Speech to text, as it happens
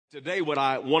Today, what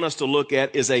I want us to look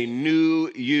at is a new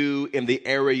you in the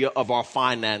area of our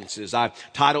finances. I've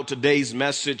titled today's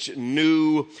message,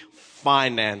 New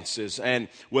Finances. And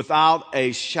without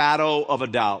a shadow of a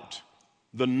doubt,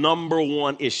 the number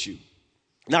one issue,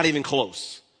 not even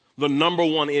close, the number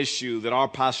one issue that our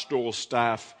pastoral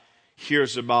staff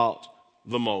hears about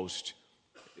the most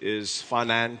is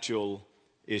financial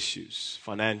issues,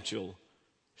 financial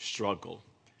struggle.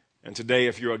 And today,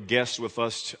 if you're a guest with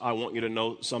us, I want you to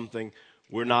know something.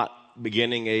 We're not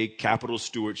beginning a capital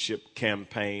stewardship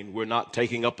campaign. We're not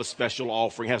taking up a special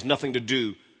offering. It has nothing to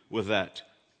do with that.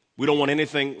 We don't want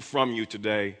anything from you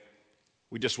today.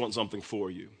 We just want something for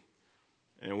you.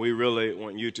 And we really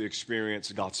want you to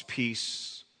experience God's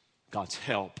peace, God's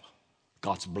help,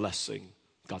 God's blessing,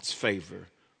 God's favor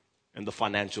in the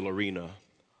financial arena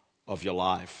of your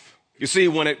life. You see,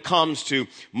 when it comes to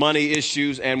money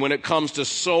issues and when it comes to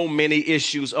so many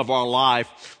issues of our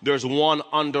life, there's one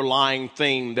underlying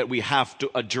thing that we have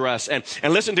to address. And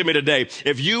listen to me today.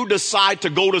 If you decide to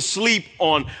go to sleep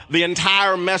on the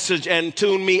entire message and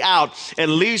tune me out, at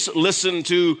least listen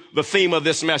to the theme of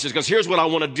this message, because here's what I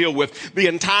want to deal with. The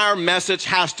entire message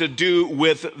has to do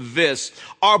with this.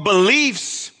 Our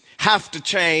beliefs have to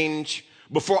change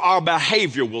before our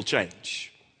behavior will change.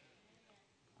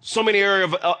 So many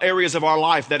areas of our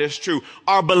life that is true.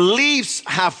 Our beliefs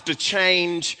have to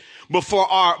change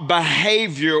before our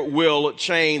behavior will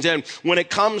change. And when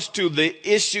it comes to the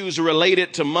issues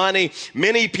related to money,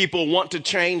 many people want to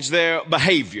change their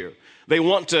behavior. They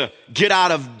want to get out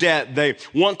of debt. They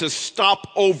want to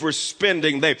stop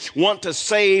overspending. They want to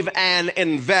save and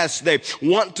invest. They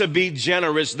want to be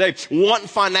generous. They want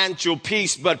financial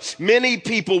peace. But many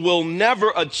people will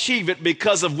never achieve it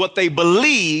because of what they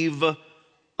believe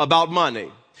about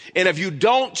money. And if you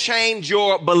don't change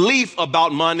your belief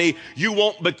about money, you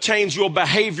won't change your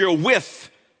behavior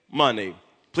with money.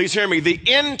 Please hear me. The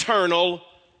internal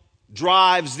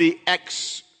drives the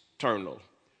external.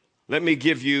 Let me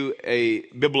give you a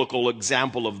biblical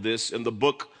example of this in the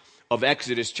book of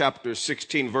Exodus chapter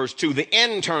 16 verse 2. The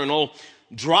internal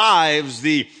drives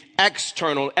the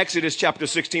external. Exodus chapter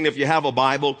 16, if you have a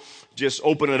Bible, just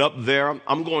open it up there.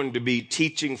 I'm going to be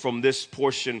teaching from this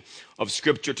portion of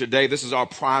scripture today. This is our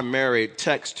primary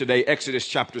text today, Exodus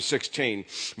chapter 16.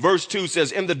 Verse 2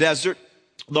 says, in the desert,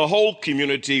 the whole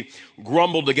community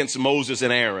grumbled against Moses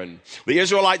and Aaron. The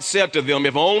Israelites said to them,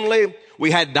 if only we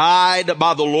had died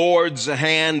by the Lord's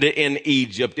hand in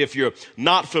Egypt. If you're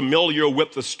not familiar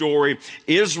with the story,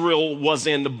 Israel was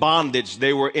in bondage.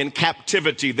 They were in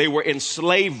captivity. They were in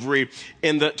slavery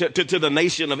to the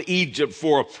nation of Egypt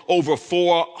for over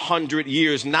 400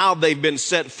 years. Now they've been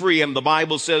set free. And the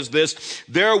Bible says this,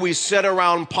 there we sat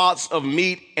around pots of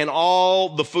meat and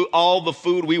all the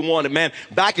food we wanted. Man,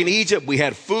 back in Egypt, we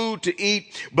had food to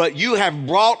eat, but you have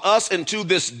brought us into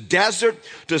this desert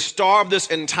to starve this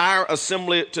entire assembly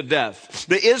to death.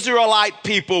 The Israelite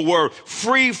people were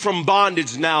free from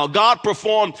bondage now. God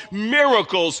performed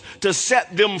miracles to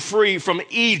set them free from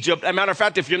Egypt. As a matter of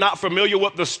fact, if you're not familiar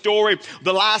with the story,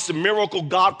 the last miracle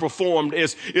God performed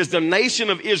is the nation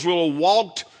of Israel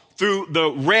walked through the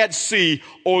Red Sea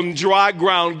on dry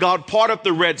ground. God parted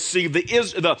the Red Sea.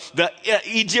 The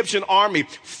Egyptian army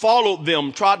followed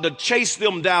them, tried to chase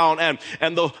them down, and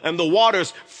the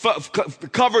waters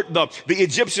covered the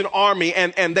Egyptian army,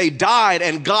 and they died.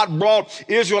 And God brought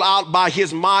Israel out by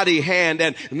his mighty hand.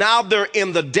 And now they're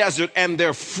in the desert and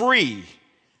they're free.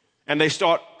 And they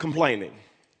start complaining.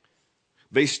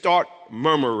 They start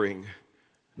murmuring.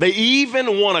 They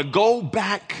even want to go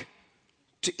back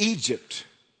to Egypt.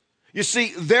 You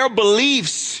see, their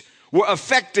beliefs were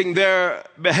affecting their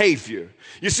behavior.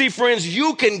 You see, friends,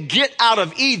 you can get out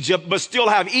of Egypt, but still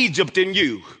have Egypt in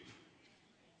you.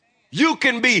 You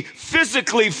can be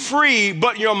physically free,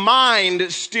 but your mind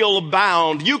is still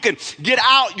bound. You can get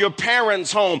out your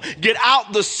parents' home, get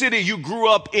out the city you grew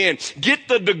up in, get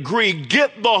the degree,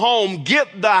 get the home,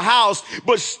 get the house,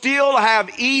 but still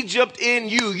have Egypt in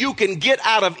you. You can get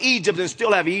out of Egypt and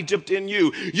still have Egypt in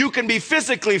you. You can be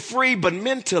physically free, but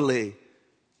mentally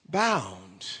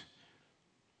bound.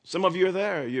 Some of you are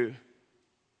there. You're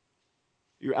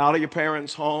out of your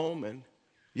parents' home and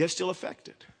you're still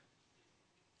affected.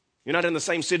 You're not in the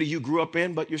same city you grew up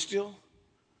in, but you're still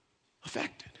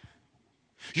affected.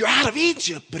 You're out of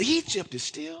Egypt, but Egypt is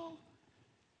still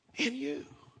in you.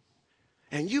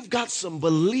 And you've got some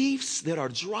beliefs that are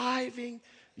driving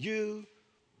you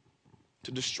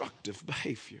to destructive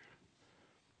behavior.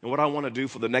 And what I want to do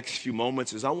for the next few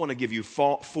moments is I want to give you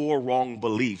four wrong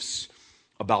beliefs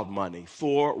about money.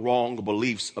 4 wrong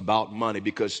beliefs about money,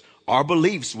 because our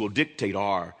beliefs will dictate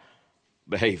our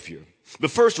behavior. The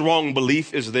first wrong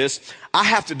belief is this: I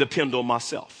have to depend on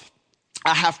myself.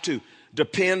 I have to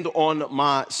depend on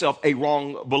myself, a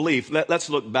wrong belief. Let's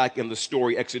look back in the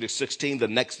story, Exodus 16, the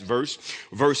next verse.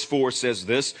 Verse 4 says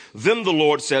this: Then the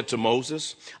Lord said to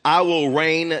Moses, I will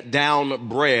rain down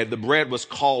bread. The bread was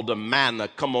called a manna.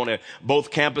 Come on, at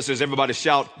both campuses, everybody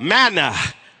shout, manna.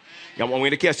 I want you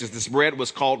to catch this. This bread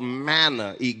was called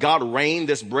manna. God rained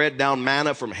this bread down,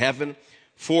 manna from heaven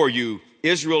for you.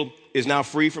 Israel is now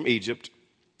free from Egypt,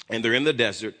 and they're in the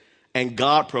desert, and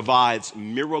God provides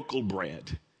miracle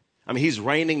bread. I mean, he's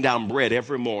raining down bread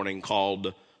every morning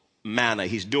called manna.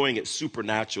 He's doing it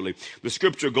supernaturally. The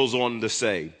scripture goes on to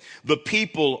say, the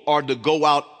people are to go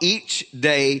out each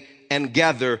day and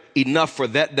gather enough for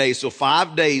that day. So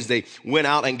 5 days they went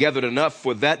out and gathered enough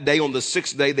for that day. On the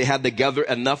 6th day, they had to gather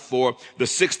enough for the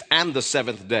 6th and the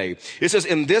 7th day. It says,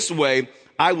 in this way,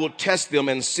 I will test them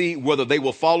and see whether they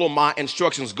will follow my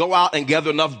instructions. Go out and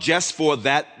gather enough just for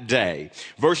that day.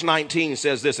 Verse 19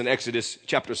 says this in Exodus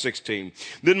chapter 16.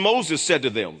 Then Moses said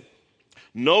to them,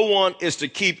 no one is to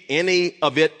keep any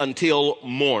of it until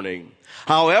morning.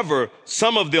 However,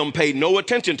 some of them paid no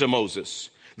attention to Moses.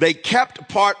 They kept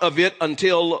part of it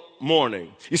until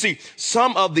morning. You see,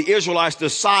 some of the Israelites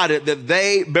decided that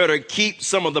they better keep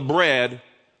some of the bread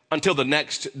until the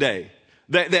next day.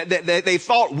 They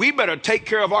thought, we better take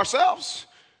care of ourselves.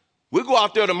 We go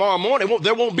out there tomorrow morning,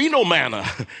 there won't be no manna.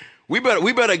 We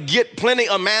better get plenty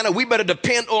of manna. We better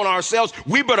depend on ourselves.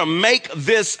 We better make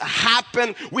this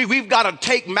happen. We've got to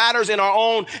take matters in our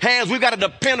own hands. We've got to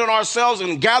depend on ourselves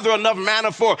and gather enough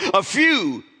manna for a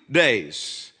few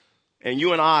days. And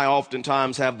you and I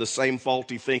oftentimes have the same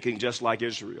faulty thinking, just like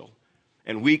Israel.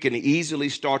 And we can easily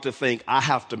start to think, I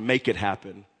have to make it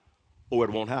happen or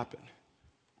it won't happen.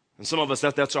 And some of us,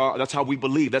 that's how we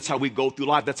believe. That's how we go through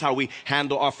life. That's how we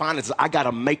handle our finances. I got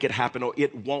to make it happen or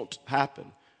it won't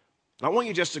happen. And I want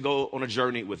you just to go on a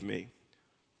journey with me,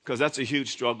 because that's a huge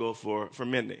struggle for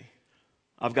many.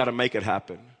 I've got to make it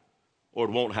happen or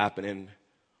it won't happen. And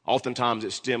oftentimes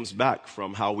it stems back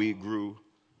from how we grew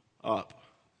up.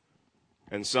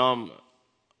 And some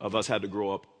of us had to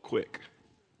grow up quick.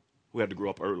 We had to grow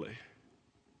up early.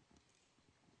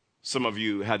 Some of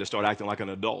you had to start acting like an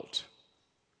adult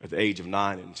at the age of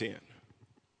 9 and 10.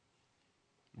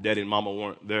 Daddy and mama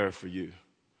weren't there for you.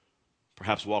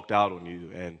 Perhaps walked out on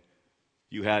you, and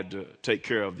you had to take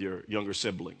care of your younger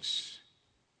siblings.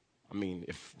 I mean,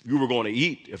 if you were going to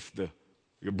eat, if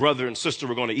your brother and sister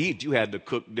were going to eat, you had to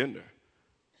cook dinner.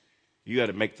 You had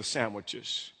to make the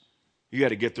sandwiches. You had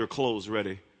to get their clothes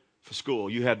ready for school.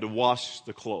 You had to wash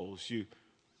the clothes.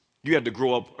 You had to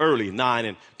grow up early, 9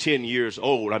 and 10 years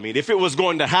old. I mean, if it was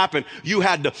going to happen, you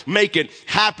had to make it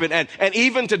happen. And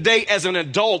even today, as an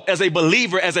adult, as a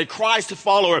believer, as a Christ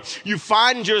follower, you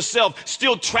find yourself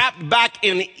still trapped back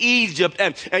in Egypt.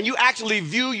 And you actually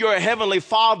view your heavenly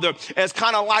Father as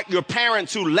kind of like your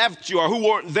parents who left you or who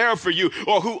weren't there for you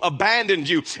or who abandoned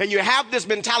you. And you have this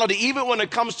mentality, even when it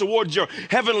comes towards your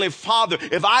heavenly Father,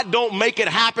 if I don't make it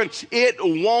happen, it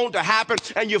won't happen.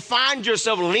 And you find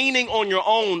yourself leaning on your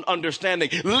own understanding,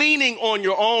 leaning on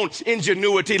your own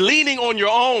ingenuity, leaning on your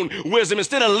own wisdom,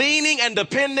 instead of leaning and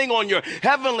depending on your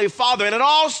heavenly Father. And it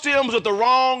all stems with the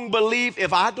wrong belief.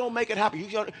 If I don't make it happen, you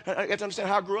have to understand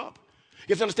how I grew up.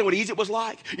 You have to understand what Egypt was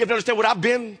like. You have to understand what I've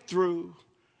been through.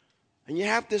 And you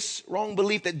have this wrong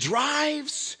belief that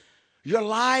drives your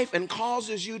life and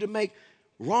causes you to make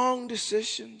wrong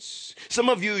decisions. Some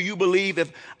of you believe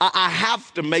if I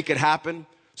have to make it happen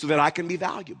so that I can be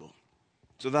valuable,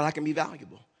 so that I can be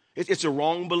valuable. It's a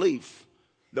wrong belief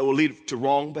that will lead to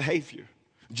wrong behavior.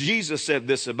 Jesus said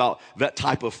this about that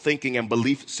type of thinking and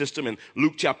belief system in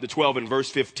Luke chapter 12 and verse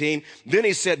 15. Then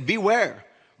he said, beware,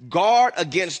 guard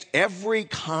against every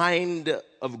kind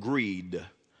of greed.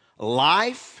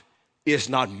 Life is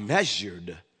not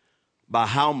measured by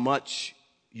how much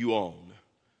you own.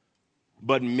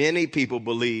 But many people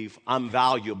believe I'm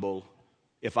valuable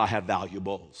if I have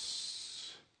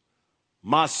valuables.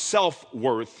 My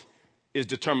self-worth is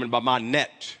determined by my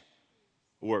net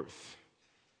worth.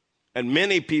 And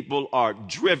many people are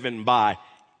driven by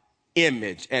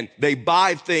image, and they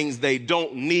buy things they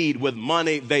don't need with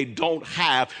money they don't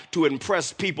have to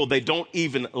impress people they don't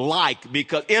even like,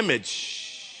 because image.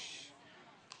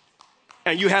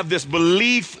 And you have this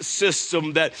belief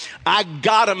system that I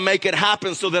gotta make it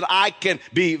happen so that I can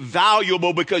be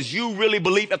valuable, because you really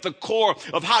believe at the core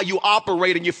of how you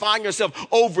operate, and you find yourself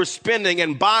overspending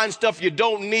and buying stuff you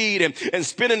don't need and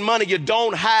spending money you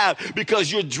don't have,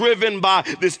 because you're driven by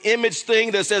this image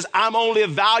thing that says I'm only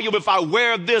valuable if I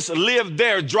wear this, live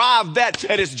there, drive that,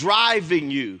 and it's driving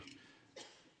you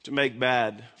to make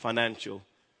bad financial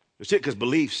Because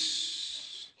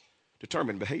beliefs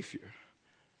determine behavior.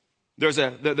 There's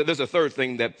a third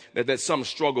thing that some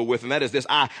struggle with, and that is this: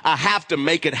 I have to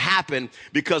make it happen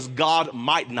because God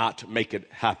might not make it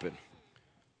happen.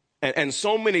 And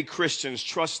so many Christians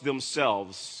trust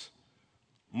themselves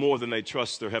more than they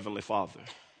trust their Heavenly Father.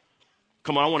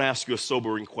 Come on, I want to ask you a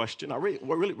sobering question. I really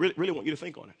want you to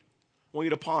think on it. I want you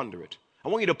to ponder it. I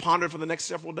want you to ponder it for the next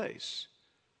several days.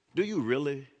 Do you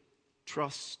really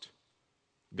trust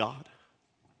God?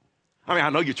 I mean, I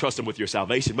know you trust Him with your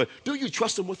salvation, but do you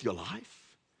trust Him with your life?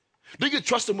 Do you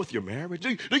trust Him with your marriage?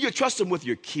 Do you trust Him with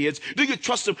your kids? Do you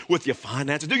trust Him with your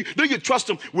finances? Do you trust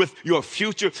Him with your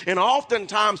future? And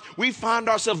oftentimes we find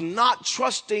ourselves not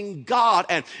trusting God,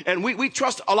 and we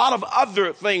trust a lot of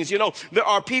other things. You know, there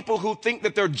are people who think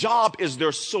that their job is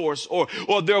their source, or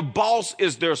their boss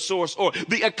is their source, or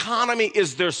the economy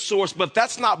is their source, but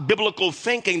that's not biblical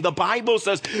thinking. The Bible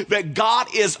says that God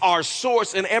is our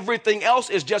source and everything else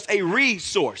is just a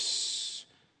resource.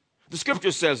 The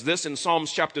scripture says this in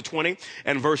Psalms chapter 20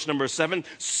 and verse number 7.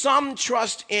 Some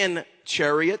trust in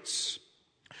chariots,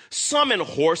 some in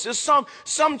horses,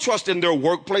 some trust in their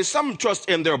workplace, some trust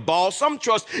in their boss, some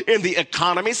trust in the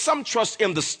economy, some trust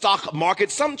in the stock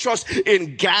market, some trust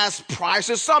in gas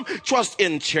prices, some trust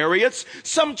in chariots,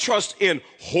 some trust in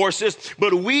horses,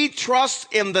 but we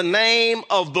trust in the name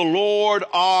of the Lord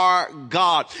our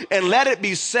God. And let it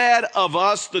be said of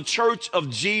us, the Church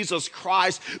of Jesus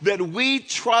Christ, that we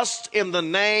trust in the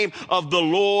name of the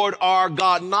Lord our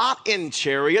God, not in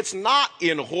chariots, not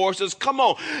in horses. Come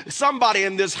on, somebody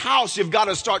in this house, you've got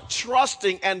to start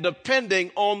trusting and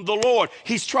depending on the Lord.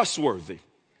 He's trustworthy.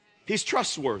 He's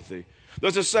trustworthy.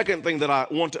 There's a second thing that I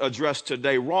want to address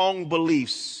today: wrong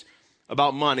beliefs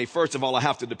about money. First of all, I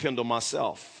have to depend on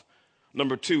myself.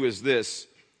 Number two is this: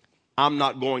 I'm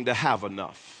not going to have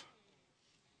enough.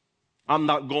 I'm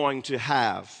not going to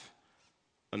have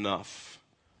enough.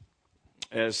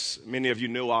 As many of you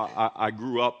know, I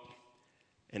grew up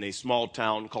in a small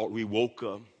town called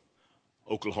Wewoka,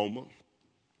 Oklahoma.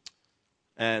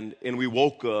 And in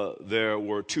Wewoka, there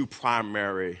were two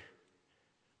primary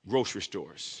grocery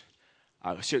stores.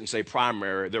 I shouldn't say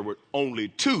primary. There were only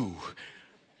two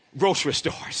grocery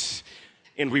stores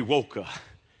in Wewoka,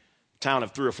 a town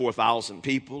of 3,000 or 4,000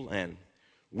 people. And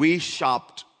we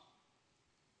shopped,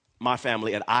 my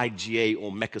family, at IGA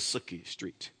on Mekasuki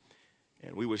Street.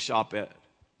 And we would shop at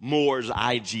Moore's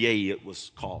IGA, it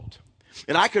was called.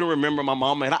 And I can remember my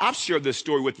mom, and I've shared this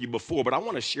story with you before, but I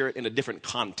want to share it in a different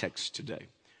context today.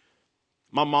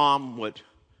 My mom would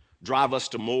drive us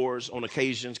to Moore's on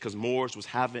occasions because Moore's was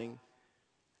having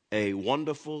a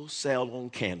wonderful sale on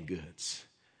canned goods.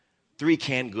 3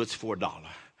 canned goods for $1,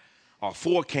 or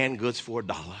 4 canned goods for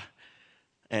 $1.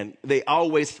 And they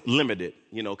always limited,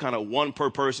 you know, kind of one per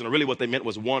person, or really what they meant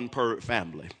was one per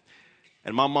family.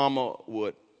 And my mama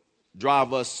would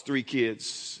drive us 3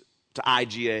 kids to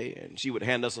IGA, and she would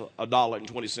hand us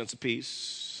 $1.20 a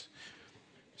piece.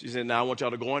 She said, now I want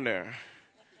y'all to go in there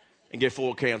and get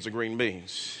 4 cans of green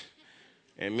beans.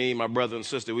 And me, my brother and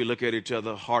sister, we look at each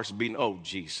other, hearts beating, oh,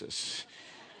 Jesus.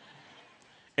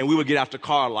 And we would get out the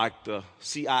car like the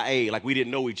CIA, like we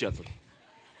didn't know each other.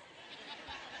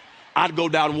 I'd go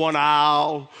down one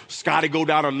aisle, Scotty go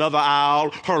down another aisle,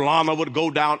 Herlana would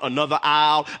go down another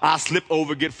aisle, I slip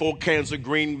over, get 4 cans of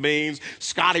green beans,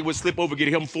 Scotty would slip over, get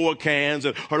him 4 cans,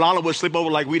 and Herlana would slip over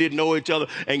like we didn't know each other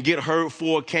and get her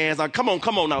 4 cans. Now, come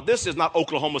on now, this is not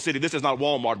Oklahoma City, this is not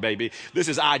Walmart, baby, this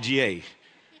is IGA.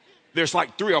 There's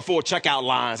like 3 or 4 checkout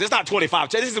lines. It's not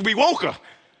 25, this is Wewoka.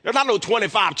 There's not no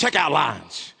 25 checkout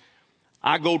lines.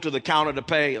 I go to the counter to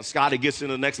pay, and Scotty gets in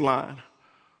the next line.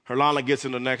 Herlana gets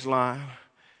in the next line,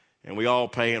 and we all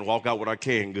pay and walk out with our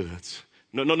canned goods.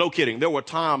 No kidding. There were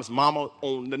times Mama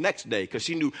on the next day, because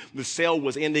she knew the sale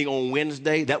was ending on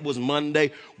Wednesday. That was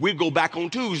Monday. We'd go back on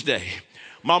Tuesday.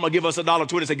 Mama give us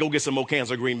 $1.20 and say, go get some more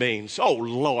cans of green beans. Oh,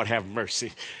 Lord, have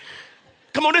mercy.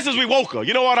 Come on, this is Wewoka.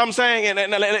 You know what I'm saying?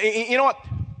 And you know what?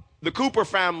 The Cooper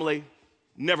family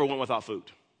never went without food.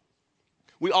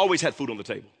 We always had food on the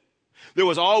table. There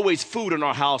was always food in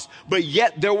our house, but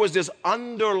yet there was this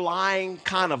underlying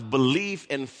kind of belief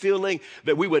and feeling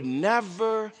that we would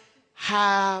never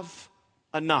have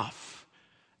enough.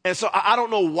 And so I don't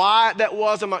know why that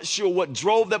was. I'm not sure what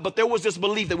drove that, but there was this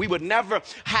belief that we would never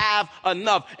have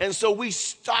enough. And so we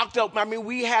stocked up. I mean,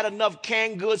 we had enough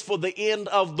canned goods for the end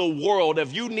of the world.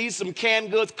 If you need some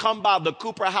canned goods, come by the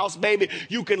Cooper house, baby.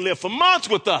 You can live for months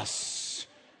with us.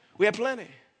 We had plenty.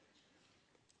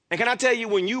 And can I tell you,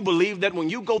 when you believe that, when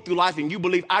you go through life and you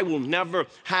believe I will never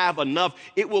have enough,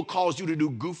 it will cause you to do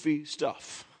goofy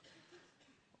stuff.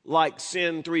 like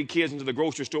send 3 kids into the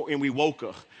grocery store in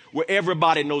Wewoka, where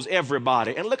everybody knows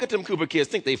everybody. And look at them Cooper kids,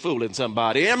 think they fooling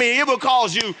somebody. I mean, it will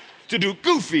cause you to do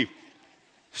goofy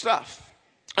stuff.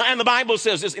 And the Bible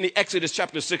says this in the Exodus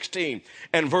chapter 16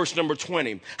 and verse number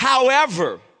 20.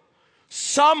 However,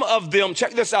 some of them,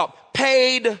 check this out,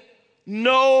 paid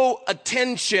no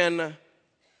attention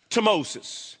to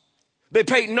Moses. They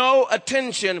paid no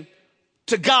attention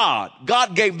to God.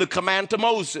 God gave the command to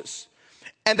Moses.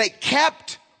 And they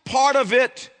kept part of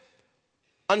it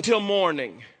until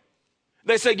morning.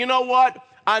 They said, you know what?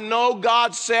 I know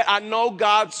God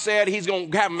said he's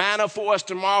going to have manna for us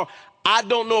tomorrow. I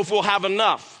don't know if we'll have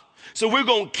enough. So we're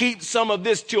going to keep some of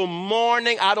this till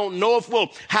morning. I don't know if we'll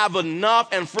have enough.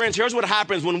 And friends, here's what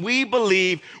happens. When we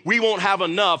believe we won't have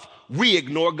enough, we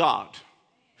ignore God.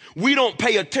 We don't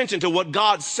pay attention to what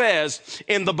God says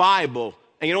in the Bible.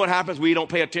 And you know what happens? We don't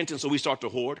pay attention, so we start to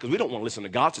hoard because we don't want to listen to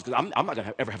God. Because I'm not going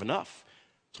to ever have enough.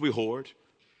 So we hoard,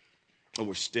 or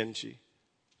we're stingy.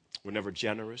 We're never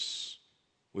generous.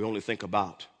 We only think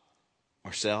about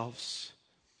ourselves.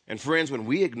 And friends, when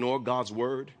we ignore God's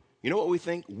word, you know what we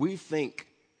think? We think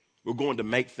we're going to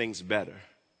make things better.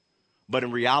 But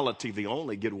in reality, they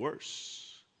only get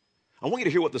worse. I want you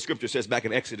to hear what the scripture says back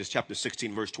in Exodus chapter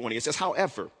 16, verse 20. It says,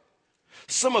 however,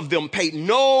 some of them paid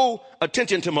no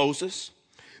attention to Moses.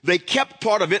 They kept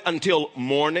part of it until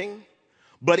morning,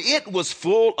 but it was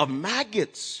full of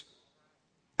maggots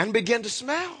and began to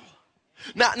smell.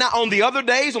 Now, on the other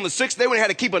days, on the 6th day when they had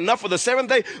to keep enough for the 7th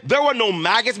day, there were no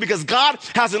maggots because God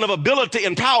has enough ability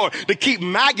and power to keep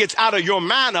maggots out of your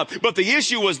manna. But the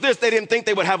issue was this: they didn't think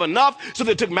they would have enough, so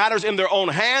they took matters in their own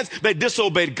hands. They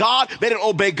disobeyed God. They didn't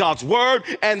obey God's word,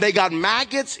 and they got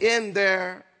maggots in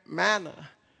their manna.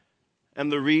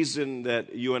 And the reason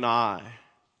that you and I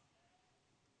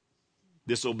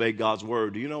disobey God's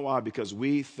word, do you know why? Because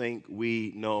we think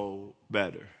we know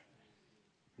better.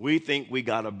 We think we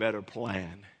got a better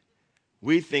plan.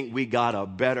 We think we got a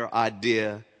better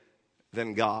idea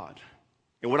than God.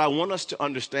 And what I want us to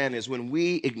understand is when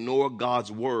we ignore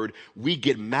God's word, we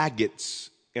get maggots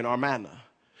in our manna.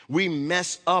 We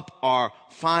mess up our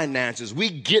finances. We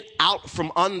get out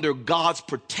from under God's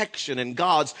protection and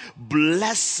God's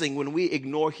blessing when we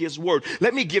ignore his word.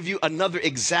 Let me give you another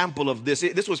example of this.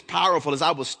 This was powerful as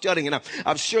I was studying, and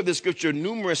I've shared this scripture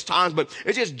numerous times, but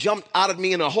it just jumped out at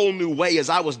me in a whole new way as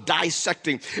I was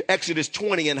dissecting Exodus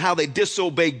 20 and how they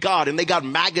disobeyed God and they got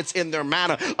maggots in their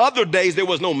manna. Other days there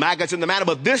was no maggots in the manna,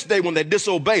 but this day when they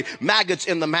disobeyed, maggots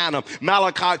in the manna.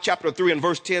 Malachi chapter 3 and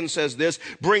verse 10 says this: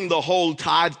 bring the whole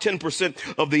tithe,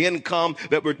 10% of the income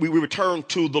that we return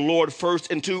to the Lord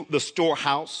first into the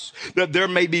storehouse, that there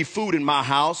may be food in my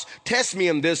house. Test me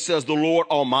in this, says the Lord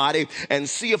Almighty, and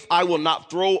see if I will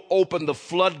not throw open the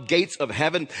floodgates of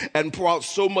heaven and pour out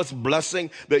so much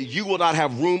blessing that you will not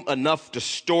have room enough to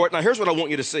store it. Now here's what I want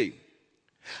you to see.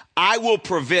 I will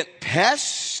prevent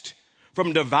pests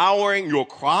from devouring your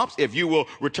crops if you will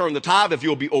return the tithe, if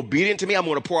you'll be obedient to me. I'm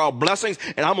going to pour out blessings,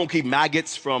 and I'm going to keep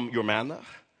maggots from your manna.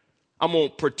 I'm going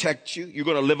to protect you. You're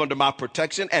going to live under my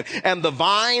protection. And the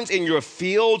vines in your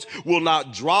fields will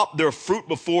not drop their fruit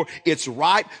before it's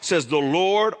ripe, says the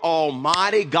Lord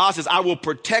Almighty. God says, I will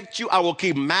protect you. I will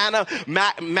keep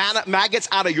maggots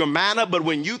out of your manna. But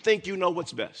when you think you know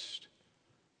what's best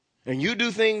and you do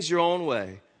things your own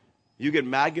way, you get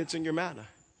maggots in your manna.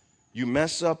 You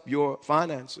mess up your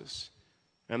finances.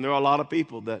 And there are a lot of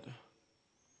people that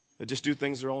just do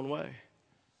things their own way.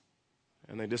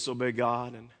 And they disobey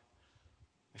God, and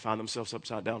they find themselves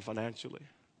upside down financially.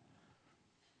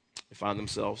 They find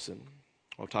themselves in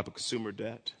all type of consumer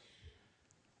debt.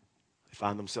 They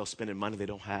find themselves spending money they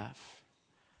don't have.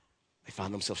 They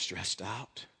find themselves stressed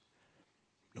out,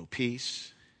 no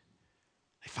peace.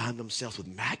 They find themselves with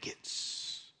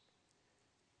maggots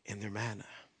in their manna.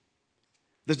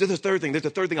 There's a third thing. There's a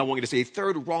third thing I want you to say. A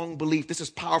third wrong belief. This is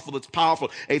powerful. It's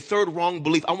powerful. A third wrong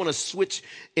belief. I want to switch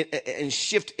and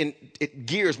shift in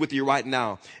gears with you right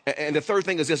now. And the third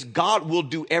thing is this: God will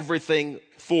do everything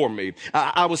for me.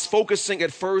 I was focusing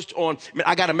at first on,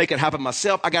 I got to make it happen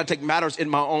myself. I got to take matters in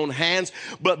my own hands.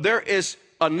 But there is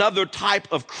another type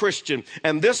of Christian,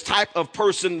 and this type of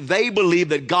person, they believe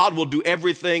that God will do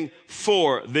everything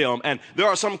for them. And there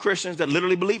are some Christians that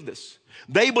literally believe this.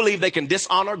 They believe they can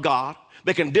dishonor God.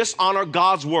 They can dishonor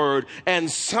God's word, and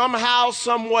somehow,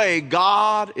 some way,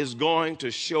 God is going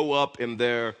to show up in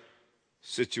their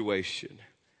situation.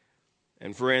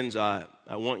 And friends, I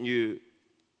want you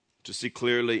to see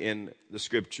clearly in the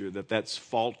scripture that that's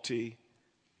faulty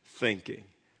thinking.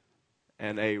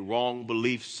 And a wrong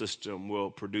belief system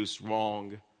will produce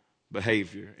wrong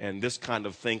behavior. And this kind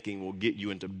of thinking will get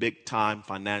you into big time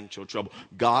financial trouble.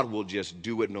 God will just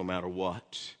do it no matter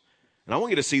what. And I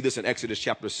want you to see this in Exodus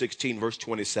chapter 16, verse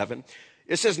 27.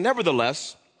 It says,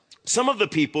 nevertheless, some of the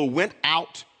people went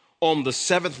out on the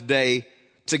seventh day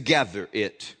to gather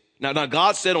it. Now,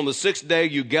 God said on the sixth day,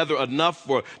 you gather enough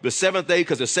for the seventh day,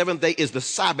 because the seventh day is the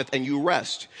Sabbath and you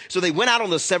rest. So they went out on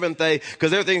the seventh day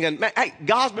because they're thinking, man, hey,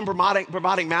 God's been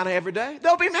providing manna every day.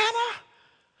 There'll be manna.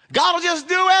 God will just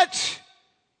do it.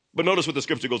 But notice what the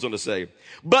scripture goes on to say.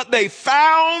 But they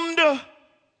found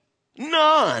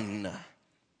none.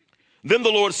 Then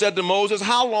the Lord said to Moses,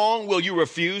 how long will you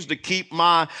refuse to keep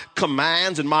my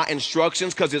commands and my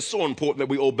instructions? Because it's so important that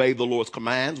we obey the Lord's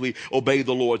commands. We obey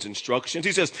the Lord's instructions.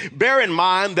 He says, bear in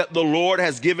mind that the Lord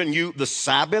has given you the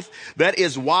Sabbath. That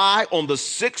is why on the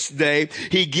sixth day,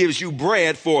 he gives you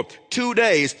bread for 2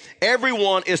 days.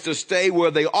 Everyone is to stay where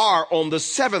they are. On the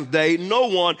seventh day, no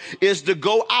one is to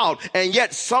go out. And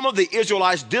yet some of the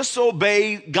Israelites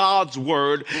disobeyed God's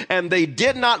word, and they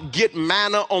did not get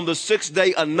manna on the sixth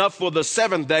day enough for the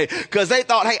seventh day, because they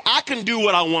thought, hey, I can do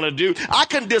what I want to do. I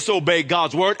can disobey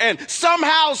God's word, and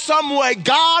somehow, some way,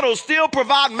 God will still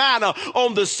provide manna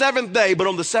on the seventh day. But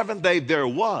on the seventh day, there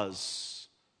was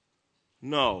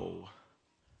no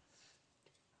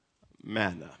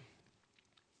manna.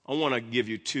 I want to give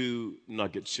you 2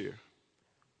 nuggets here.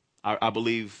 I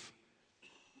believe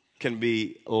can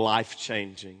be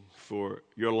life-changing for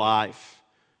your life,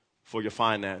 for your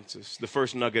finances. The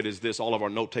first nugget is this. All of our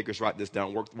note takers, write this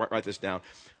down. Write this down.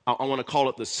 I want to call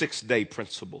it the 6-day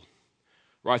principle.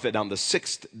 Write that down. The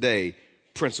 6th-day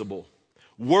principle.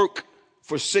 Work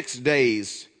for 6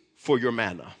 days for your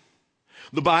manna.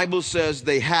 The Bible says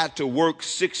they had to work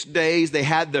 6 days. They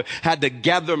had to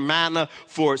gather manna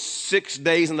for 6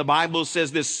 days. And the Bible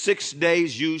says this: 6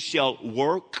 days you shall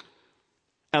work,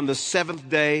 and the 7th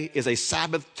day is a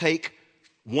Sabbath. Take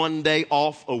 1 day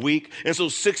off a week. And so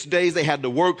 6 days they had to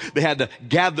work. They had to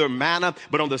gather manna.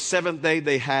 But on the 7th day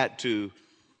they had to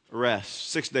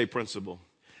rest. 6-day principle.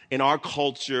 In our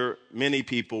culture, many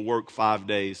people work 5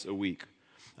 days a week.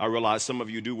 I realize some of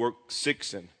you do work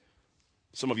 6, and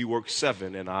some of you work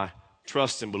 7, and I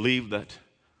trust and believe that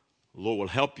the Lord will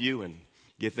help you and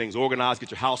get things organized,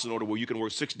 get your house in order where you can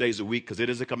work 6 days a week, because it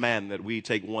is a command that we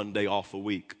take 1 day off a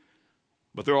week.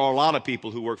 But there are a lot of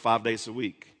people who work 5 days a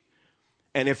week.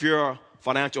 And if your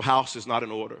financial house is not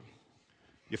in order,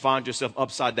 you find yourself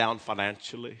upside down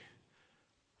financially,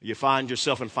 you find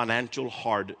yourself in financial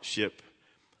hardship,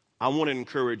 I want to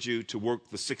encourage you to work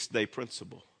the 6-day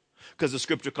principle, because the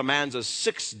scripture commands us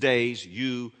 6 days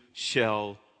you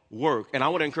shall work. And I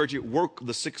want to encourage you, work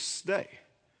the 6th day.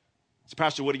 So,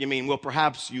 Pastor, what do you mean? Well,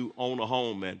 perhaps you own a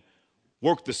home and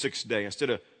work the 6th day. Instead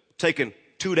of taking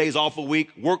 2 days off a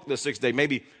week, work the 6th day.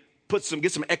 Maybe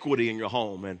get some equity in your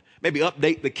home, and maybe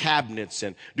update the cabinets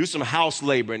and do some house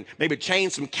labor, and maybe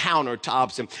change some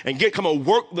countertops, and come on,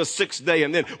 work the 6th day.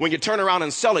 And then when you turn around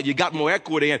and sell it, you got more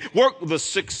equity, and work the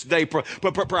 6th day.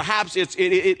 But perhaps it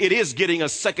is getting a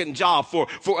second job for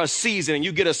a season, and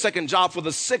you get a second job for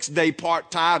the 6th day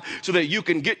part-time, so that you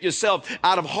can get yourself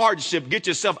out of hardship, get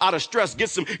yourself out of stress, get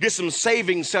some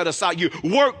savings set aside. You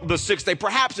work the 6th day.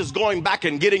 Perhaps it's going back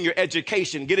and getting your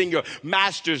education, getting your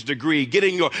master's degree,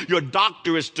 getting your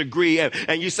doctorate degree,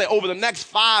 and you say, over the next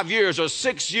 5 years or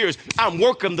 6 years, I'm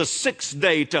working the 6th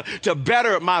day to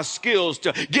better my skills,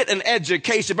 to get an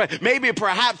education. But maybe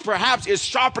perhaps it's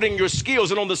sharpening your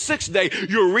skills, and on the 6th day,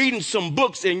 you're reading some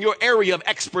books in your area of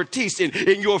expertise,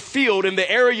 in your field, in the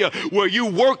area where you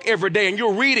work every day, and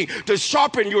you're reading to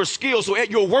sharpen your skills, so at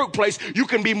your workplace, you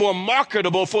can be more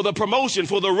marketable for the promotion,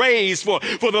 for the raise, for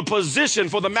the position,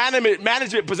 for the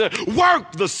management position.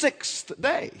 Work the 6th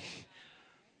day.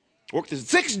 Work the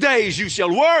 6 days you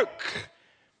shall work.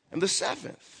 And the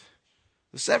seventh,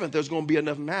 there's going to be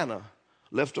enough manna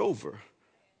left over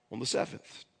on the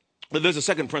 7th. But there's a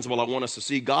second principle I want us to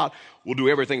see. God will do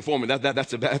everything for me.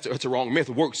 That's a wrong myth.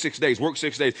 Work 6 days. Work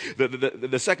 6 days.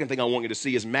 The second thing I want you to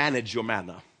see is manage your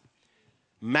manna.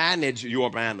 Manage your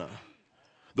manna.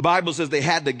 The Bible says they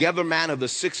had to gather manna the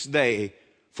 6th day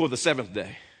for the 7th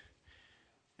day.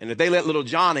 And if they let little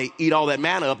Johnny eat all that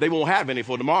manna up, they won't have any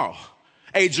for tomorrow.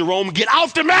 Hey, Jerome, get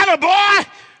off the manna, boy.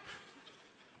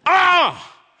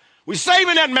 We're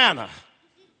saving that manna.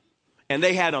 And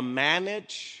they had to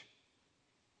manage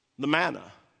the manna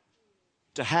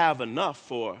to have enough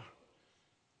for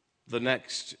the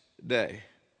next day.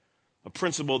 A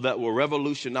principle that will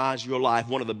revolutionize your life.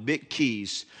 One of the big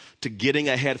keys to getting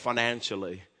ahead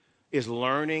financially is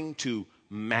learning to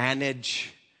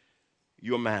manage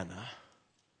your manna.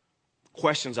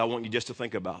 Questions I want you just to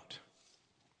think about.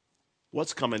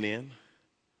 What's coming in?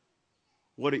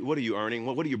 What are you earning?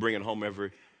 What are you bringing home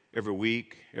every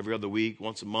week, every other week,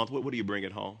 once a month? What are you bringing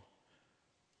home?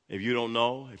 If you don't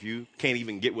know, if you can't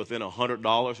even get within $100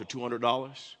 or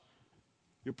 $200,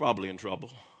 you're probably in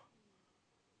trouble.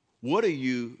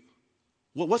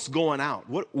 What's going out?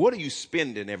 What are you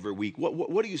spending every week?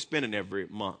 What are you spending every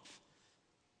month?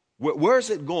 Where's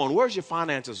it going? Where's your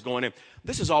finances going in?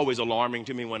 This is always alarming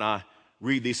to me when I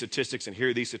read these statistics and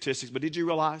hear these statistics. But did you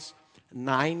realize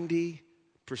 90%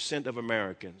 of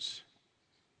Americans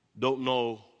don't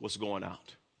know what's going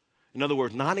out? In other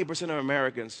words, 90% of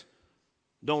Americans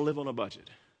don't live on a budget.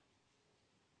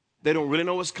 They don't really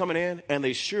know what's coming in, and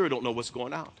they sure don't know what's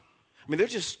going out. I mean, they're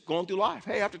just going through life.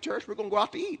 Hey, after church, we're going to go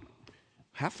out to eat.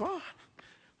 Have fun.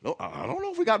 No, I don't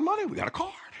know if we got money. We got a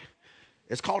card.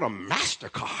 It's called a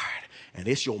MasterCard, and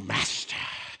it's your master.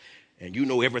 And you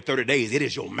know every 30 days it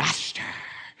is your master.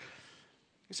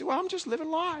 You say, well, I'm just living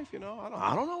life, you know.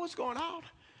 I don't know what's going on.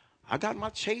 I got my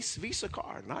Chase Visa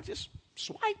card, and I just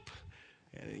swipe.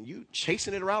 And you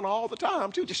chasing it around all the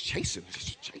time, too, just chasing.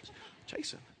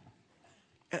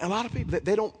 And a lot of people,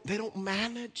 they don't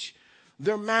manage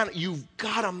their manna. You've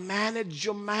got to manage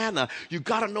your manna. You've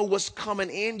got to know what's coming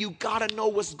in. You've got to know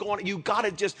what's going on. You've got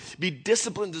to just be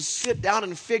disciplined to sit down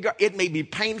and figure. It may be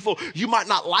painful. You might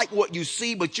not like what you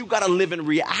see, but you've got to live in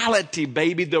reality,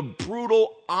 baby. The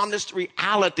brutal, honest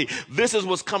reality. This is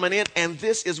what's coming in, and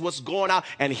this is what's going out,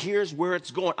 and here's where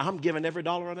it's going. I'm giving every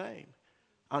dollar a name.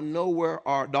 I know where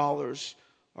our dollars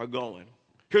are going.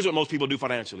 Here's what most people do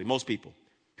financially. Most people.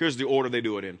 Here's the order they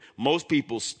do it in. Most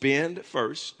people spend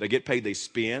first. They get paid, they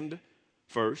spend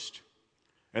first.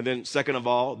 And then second of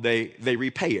all, they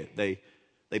repay it.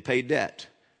 They pay debt.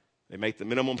 They make the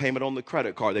minimum payment on the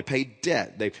credit card. They pay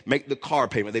debt. They make the car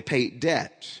payment. They pay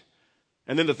debt.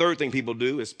 And then the third thing people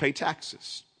do is pay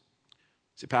taxes.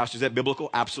 Say, Pastor, is that biblical?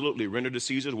 Absolutely. Render to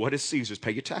Caesar what is Caesar's.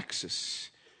 Pay your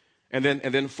taxes. And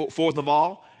then fourth of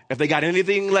all, if they got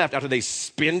anything left after they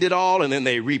spend it all and then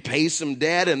they repay some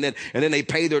debt and then they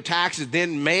pay their taxes,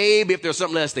 then maybe if there's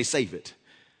something less, they save it.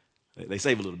 They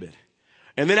save a little bit.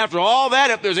 And then after all that,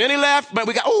 if there's any left, but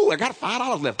I got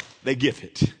 $5 left, they give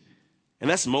it. And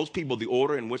that's most people, the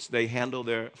order in which they handle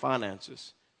their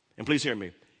finances. And please hear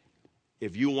me.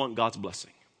 If you want God's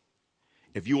blessing,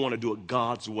 if you want to do it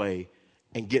God's way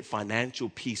and get financial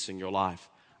peace in your life,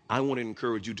 I want to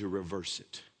encourage you to reverse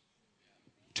it.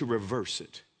 To reverse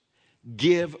it.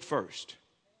 Give first.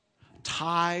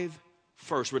 Tithe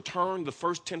first. Return the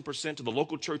first 10% to the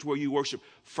local church where you worship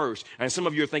first. And some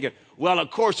of you are thinking, well,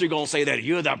 of course you're going to say that.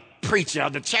 You're the preacher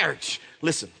of the church.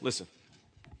 Listen.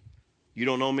 You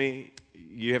don't know me.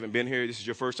 You haven't been here. This is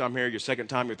your first time here, your second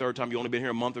time, your third time. You've only been here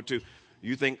a month or two.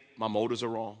 You think my motives are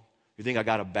wrong. You think I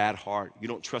got a bad heart. You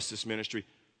don't trust this ministry.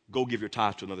 Go give your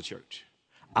tithe to another church.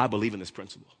 I believe in this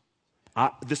principle.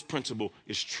 This principle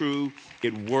is true.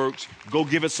 It works. Go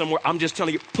give it somewhere. I'm just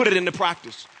telling you, put it into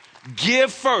practice. Give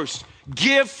first.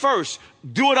 Give first.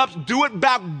 Do it up. Do it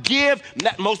back. Give.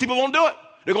 Most people won't do it.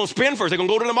 They're going to spend first. They're going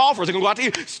to go to the mall first. They're going to go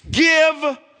out to eat.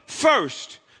 Give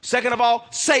first. Second of all,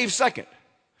 save second.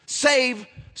 Save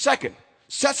second.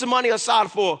 Set some money aside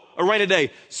for a rainy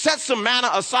day. Set some manna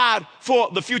aside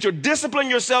for the future. Discipline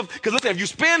yourself, because listen, if you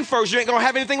spend first, you ain't going to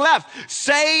have anything left.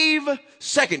 Save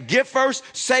second. Give first,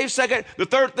 save second. The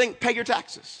third thing, pay your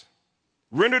taxes.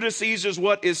 Render to Caesar's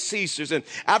what is Caesar's. And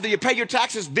after you pay your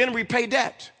taxes, then repay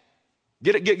debt.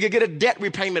 Get a debt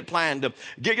repayment plan to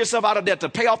get yourself out of debt, to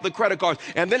pay off the credit cards.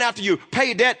 And then after you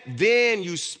pay debt, then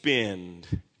you spend.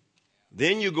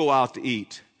 Then you go out to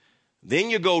eat. Then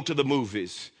you go to the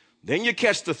movies. Then you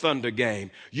catch the Thunder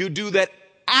game. You do that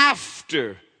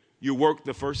after you work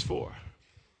the first four.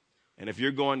 And if you're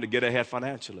going to get ahead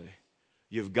financially,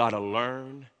 you've got to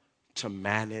learn to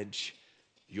manage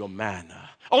your manna.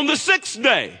 On the sixth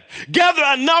day, gather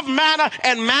enough manna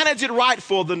and manage it right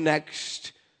for the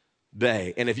next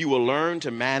day. And if you will learn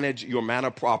to manage your manna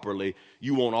properly,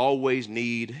 you won't always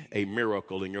need a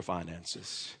miracle in your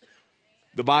finances.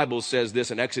 The Bible says this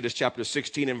in Exodus chapter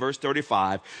 16 and verse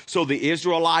 35. So the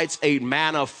Israelites ate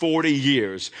manna 40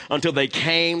 years until they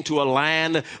came to a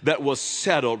land that was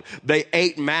settled. They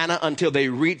ate manna until they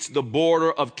reached the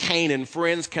border of Canaan.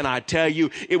 Friends, can I tell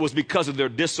you, it was because of their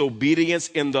disobedience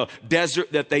in the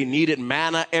desert that they needed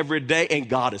manna every day. And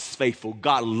God is faithful.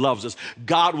 God loves us.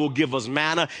 God will give us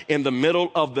manna in the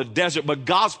middle of the desert. But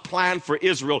God's plan for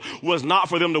Israel was not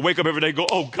for them to wake up every day and go,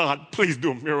 oh God, please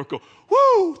do a miracle.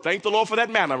 Woo! Thank the Lord for that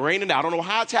manna raining down. I don't know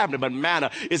how it's happening, but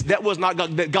manna that was not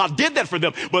God. God did that for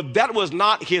them, but that was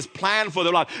not his plan for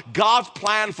their life. God's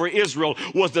plan for Israel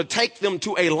was to take them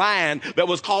to a land that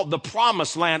was called the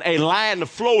Promised Land, a land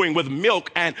flowing with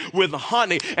milk and with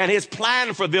honey. And his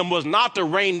plan for them was not to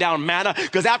rain down manna,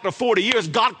 because after 40 years,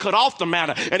 God cut off the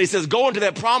manna. And he says, go into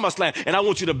that Promised Land, and I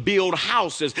want you to build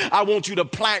houses. I want you to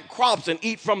plant crops and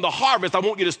eat from the harvest. I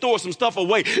want you to store some stuff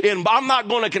away. And I'm not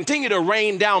going to continue to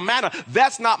rain down manna.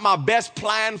 That's not my best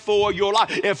plan for your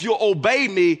life. If you'll obey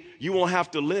me, you won't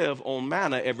have to live on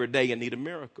manna every day and need a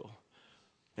miracle.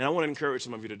 And I want to encourage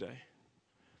some of you today,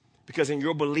 because in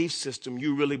your belief system,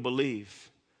 you really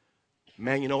believe,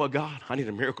 man, you know what, God, I need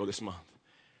a miracle this month,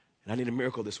 and I need a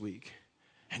miracle this week.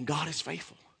 And God is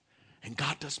faithful, and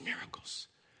God does miracles.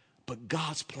 But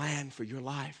God's plan for your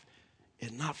life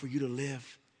is not for you to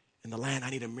live in the land, I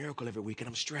need a miracle every week, and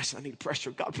I'm stressed, I need pressure.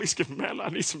 God, please give me manna. I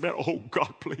need some manna. Oh,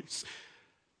 God, please.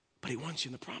 But he wants you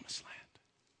in the Promised Land,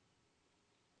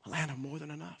 a land of more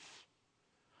than enough.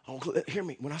 Oh, hear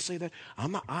me. When I say that,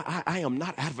 I am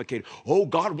not advocating, oh,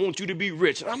 God wants you to be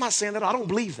rich. I'm not saying that. I don't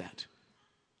believe that.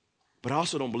 But I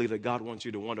also don't believe that God wants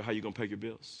you to wonder how you're going to pay your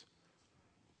bills.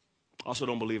 I also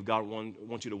don't believe God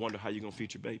wants you to wonder how you're going to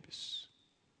feed your babies.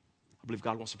 I believe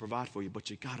God wants to provide for you,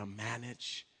 but you got to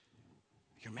manage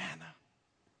your manna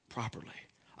properly.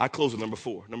 I close with number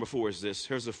 4. Number 4 is this.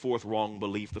 Here's the fourth wrong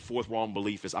belief. The fourth wrong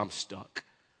belief is I'm stuck.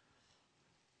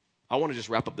 I want to just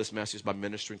wrap up this message by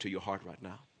ministering to your heart right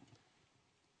now.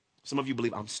 Some of you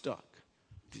believe I'm stuck.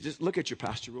 Just look at your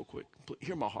pastor real quick.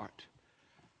 Hear my heart.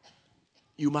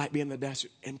 You might be in the desert,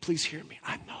 and please hear me.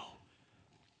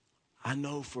 I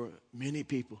know for many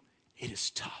people it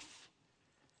is tough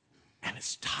and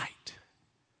it's tight,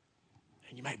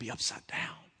 and you might be upside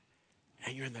down,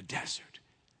 and you're in the desert.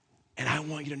 And I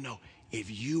want you to know, if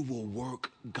you will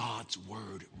work God's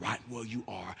word right where you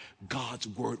are, God's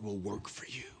word will work for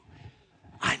you.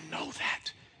 I know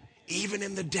that. Even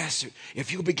in the desert,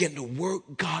 if you begin to work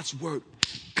God's word,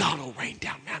 God will rain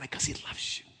down manna because he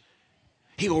loves you.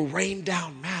 He'll rain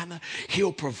down manna.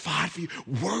 He'll provide for you.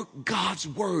 Work God's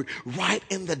word right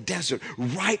in the desert,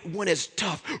 right when it's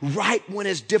tough, right when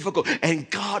it's difficult, and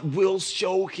God will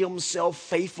show himself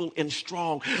faithful and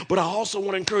strong. But I also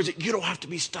want to encourage you, you don't have to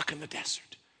be stuck in the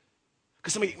desert.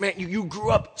 Because some of you, man, you grew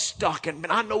up stuck, and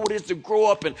man, I know what it is to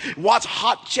grow up and watch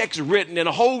hot checks written and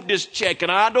hold this check,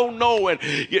 and I don't know. And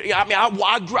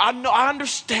I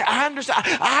understand.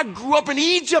 I grew up in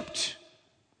Egypt.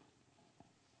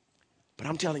 But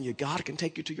I'm telling you, God can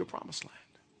take you to your Promised Land.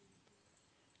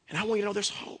 And I want you to know there's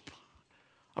hope.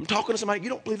 I'm talking to somebody, you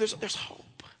don't believe there's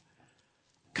hope.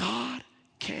 God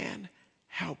can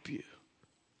help you.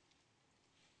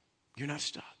 You're not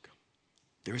stuck.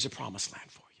 There is a Promised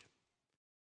Land for you.